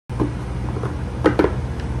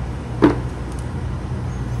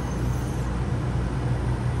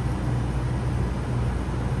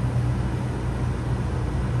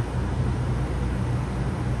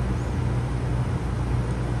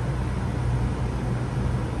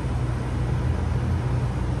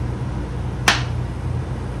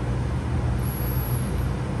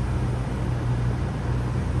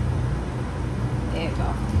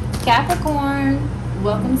Capricorn,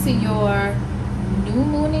 welcome to your new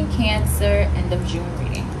moon in Cancer end of June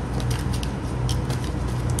reading.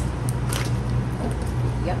 Oh,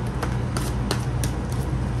 yep.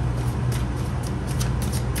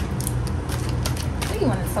 What do you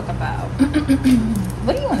want to talk about?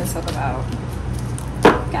 What do you want to talk about?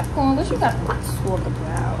 Capricorn, what you got to talk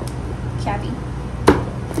about? Cappy.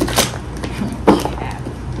 Cap.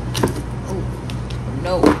 Oh,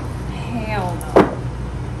 no. Hell no.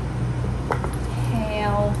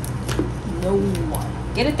 Hell no.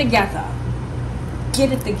 Get it together.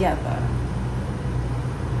 Get it together.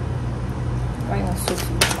 Why you want to talk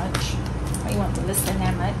too much? Why you want to listen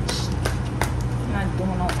that much? I'm not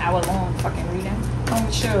doing no hour-long fucking reading. Oh,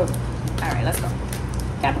 sure. Alright, let's go.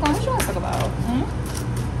 Capricorn, what you want to talk about?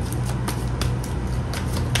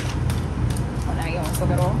 Oh, now you want to talk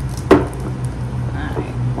at all?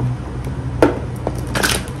 Alright.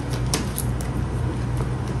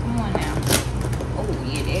 Come on now. Oh,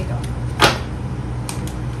 yeah, there you go.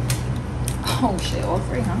 Oh, shit, all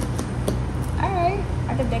three, huh? Alright.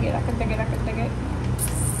 I can dig it, I can dig it, I can dig it.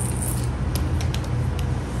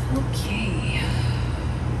 Okay.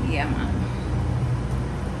 Yeah, man.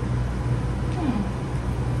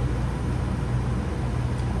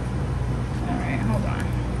 Alright, hold on.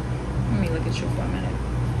 Let me look at you for a minute.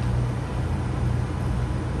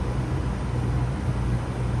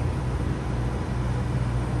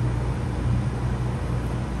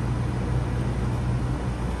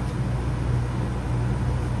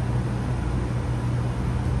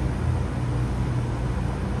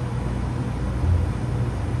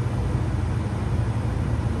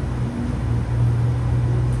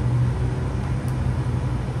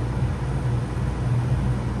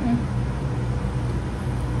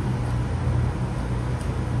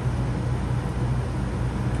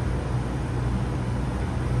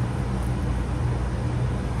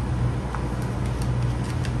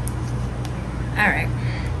 Alright,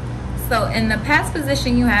 so in the past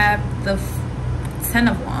position you have the Ten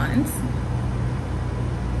of Wands.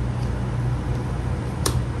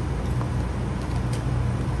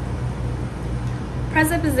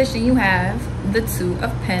 Present position you have the Two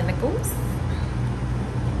of Pentacles.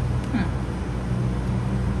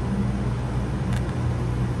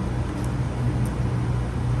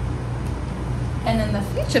 And in the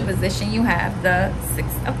future position you have the Six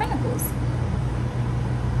of Pentacles.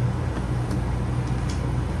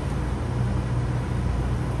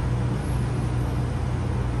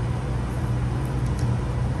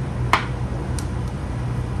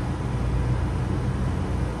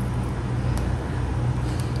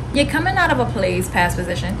 You're coming out of a place, past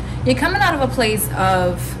position, you're coming out of a place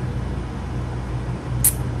of,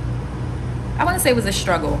 I want to say it was a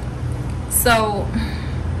struggle. So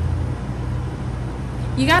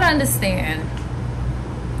you got to understand,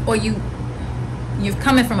 or you've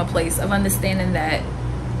coming from a place of understanding that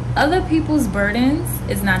other people's burdens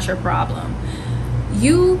is not your problem.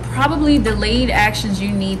 You probably delayed actions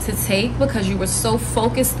you need to take because you were so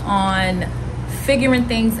focused on figuring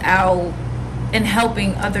things out and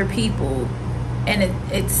helping other people, and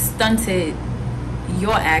it stunted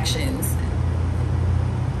your actions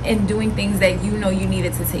in doing things that you know you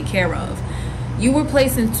needed to take care of. You were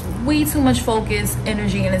placing way too much focus,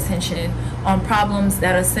 energy, and attention on problems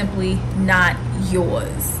that are simply not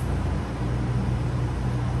yours.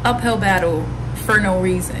 Uphill battle for no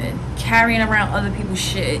reason, carrying around other people's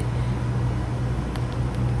shit.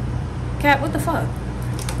 Cat, what the fuck?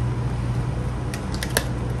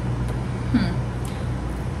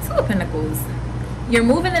 Two of Pentacles. You're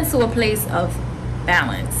moving into a place of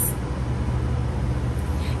balance.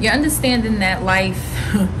 You're understanding that life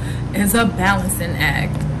is a balancing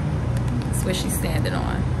act. That's what she's standing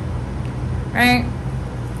on, right?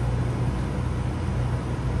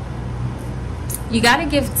 You got to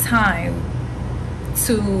give time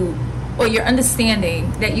to, or you're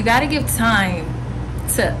understanding that you got to give time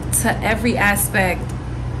to every aspect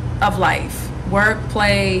of life. Work,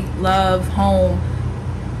 play, love, home.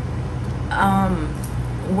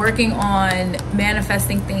 Working on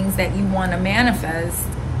manifesting things that you want to manifest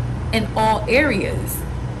in all areas.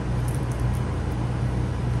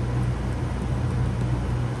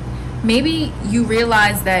 Maybe you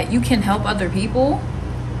realize that you can help other people,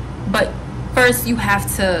 but first you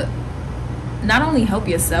have to not only help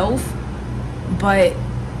yourself, but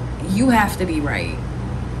you have to be right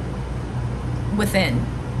within.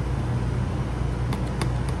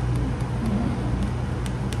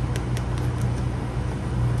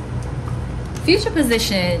 Future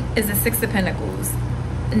position is the Six of Pentacles.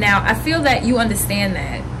 Now, I feel that you understand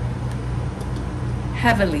that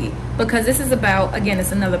heavily, because this is about, again,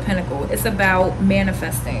 it's another pinnacle. It's about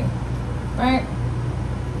manifesting, right?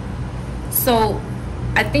 So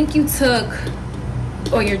I think you took,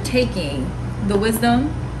 or you're taking, the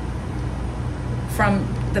wisdom from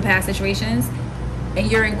the past situations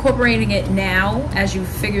and you're incorporating it now as you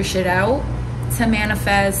figure shit out to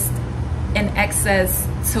manifest in excess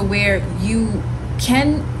to where you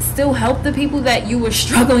can still help the people that you were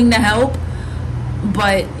struggling to help,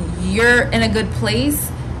 but you're in a good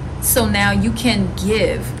place. So now you can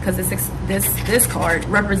give, because this card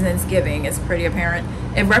represents giving. It's pretty apparent.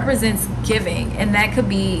 It represents giving, and that could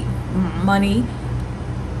be money,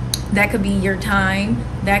 that could be your time,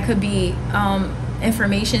 that could be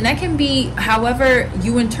information, that can be however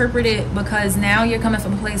you interpret it, because now you're coming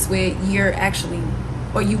from a place where you're actually,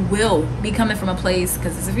 or you will be coming from a place,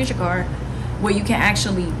 because it's a future card, where you can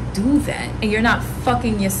actually do that and you're not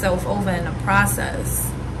fucking yourself over in the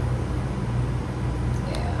process.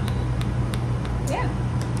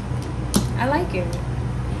 I like it.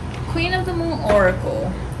 Queen of the Moon Oracle.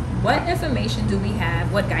 What information do we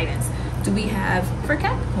have? What guidance do we have for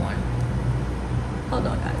Capricorn? Hold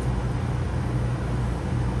on, guys.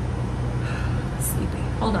 Sleepy.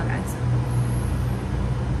 Hold on, guys.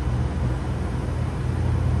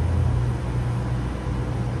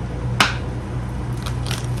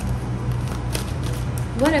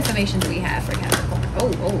 What information do we have for Capricorn?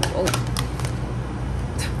 Oh.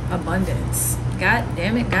 Abundance. God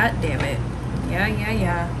damn it, God damn it.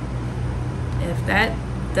 Yeah. If that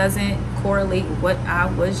doesn't correlate with what I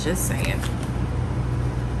was just saying.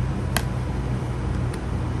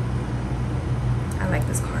 I like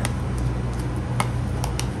this card.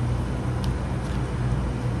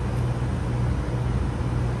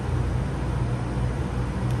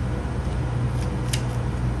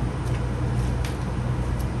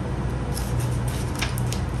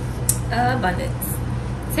 Abundance.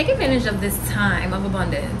 Take advantage of this time of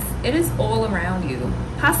abundance. It is all around you.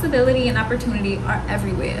 Possibility and opportunity are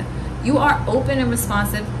everywhere. You are open and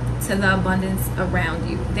responsive to the abundance around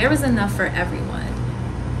you. There is enough for everyone.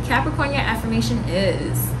 Capricorn, your affirmation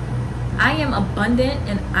is, I am abundant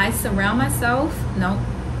and I surround myself. No,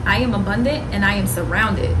 I am abundant and I am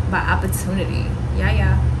surrounded by opportunity.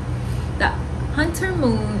 Yeah. The Hunter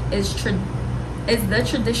moon is the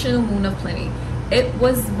traditional moon of plenty. It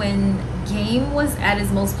was when game was at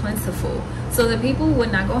its most plentiful, so the people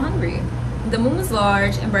would not go hungry. The moon was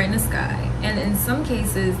large and bright in the sky, and in some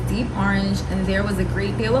cases deep orange, and there was a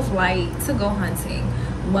great deal of light to go hunting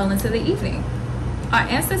well into the evening. Our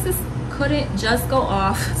ancestors couldn't just go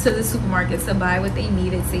off to the supermarket to buy what they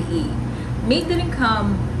needed to eat. Meat didn't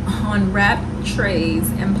come on wrapped trays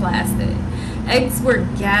and plastic. Eggs were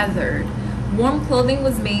gathered. Warm clothing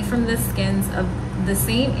was made from the skins of the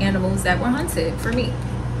same animals that were hunted for meat.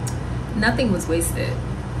 Nothing was wasted.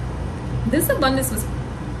 This abundance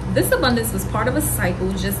was part of a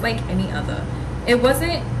cycle just like any other. It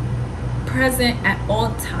wasn't present at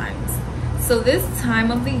all times. So this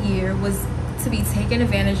time of the year was to be taken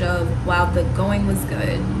advantage of while the going was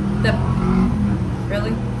good.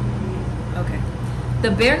 Really? Okay.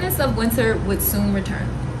 The bareness of winter would soon return.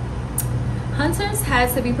 Hunters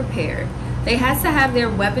had to be prepared. They had to have their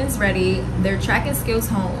weapons ready, their tracking skills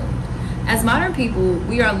honed. As modern people,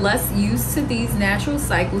 we are less used to these natural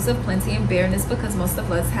cycles of plenty and bareness because most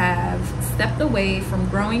of us have stepped away from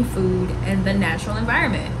growing food and the natural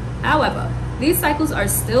environment. However, these cycles are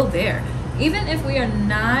still there, even if we are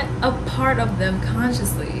not a part of them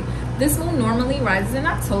consciously. This moon normally rises in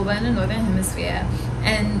October in the Northern Hemisphere,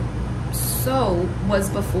 and so was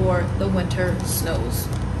before the winter snows.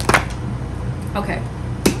 Okay.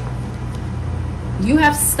 You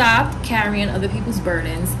have stopped carrying other people's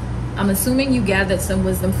burdens. I'm assuming you gathered some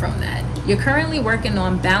wisdom from that. You're currently working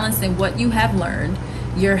on balancing what you have learned.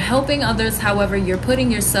 You're helping others, however, you're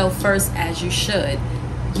putting yourself first, as you should.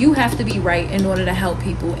 You have to be right in order to help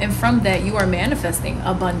people. And from that, you are manifesting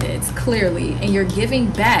abundance clearly. And you're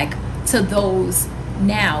giving back to those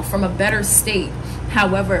now from a better state.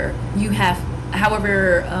 However,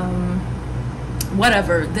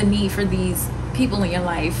 whatever the need for these people in your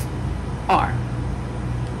life are.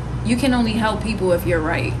 You can only help people if you're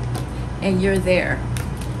right and you're there.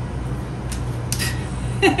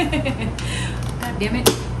 God damn it.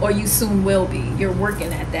 Or you soon will be. You're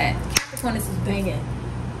working at that. Capricorn, this is banging.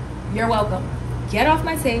 You're welcome. Get off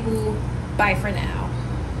my table. Bye for now.